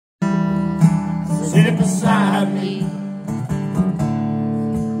sit beside me,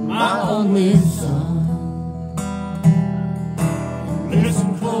 my only son.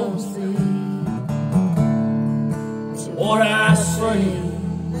 Listen closely to what I say.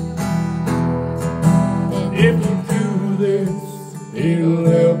 If you do this, it'll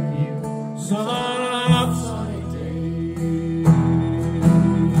help you sunny day.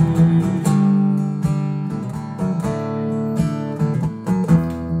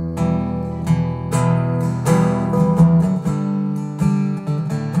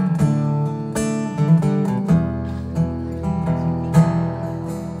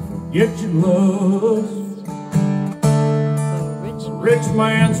 Get your lust, rich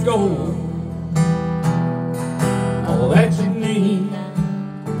man's gold. All that you need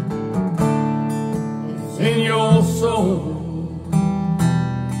is in your soul.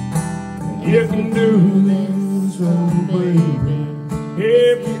 And you can do this, oh baby,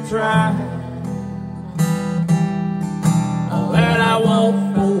 if you try. All that I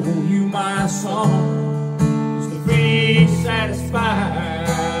want for you, my son, is to be satisfied.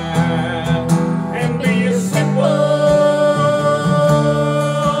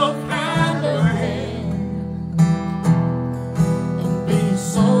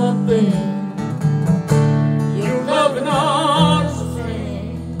 You're loving honest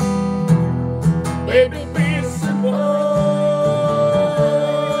friend. Baby, be a simple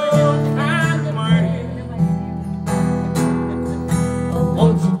kind of man.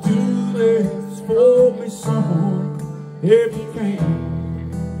 Won't you do this for me, son, if you can?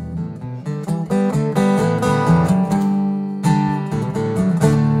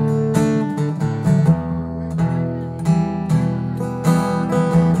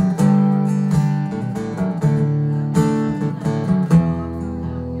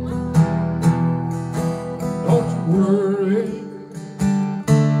 Worry,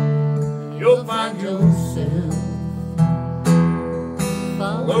 you'll find yourself.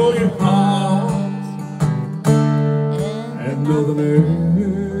 Follow your heart and nothing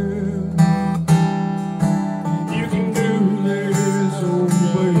else. You can do this, oh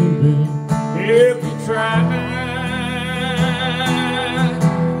baby, if you try.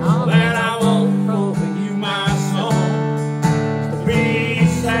 All that I want from you, my soul, is to be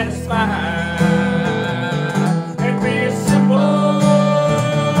satisfied.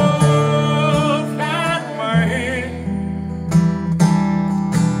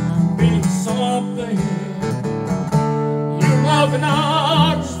 An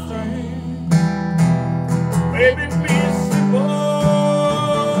honest thing. Baby, be a simple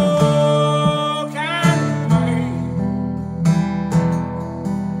kind of man.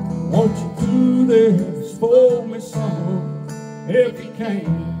 Won't you do this for me, son, if you can?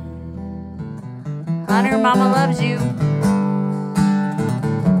 Hunter, Mama loves you.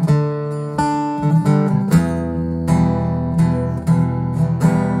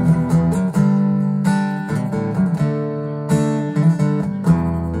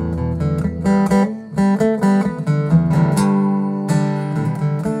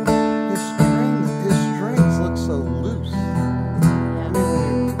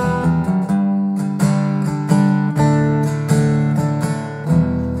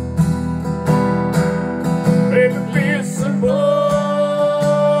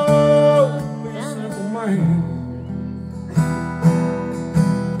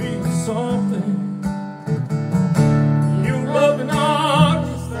 Something you love and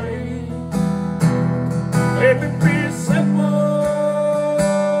honest thing. Baby, be a simple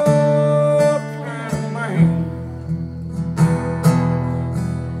kind of man.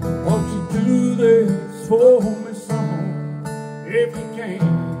 Won't you do this for me, son, if you can?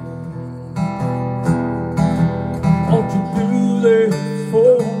 Won't you do this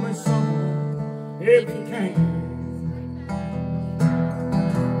for me, son, if you can?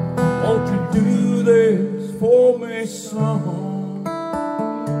 Won't you do this for me, son,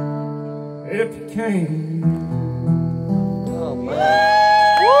 if you can?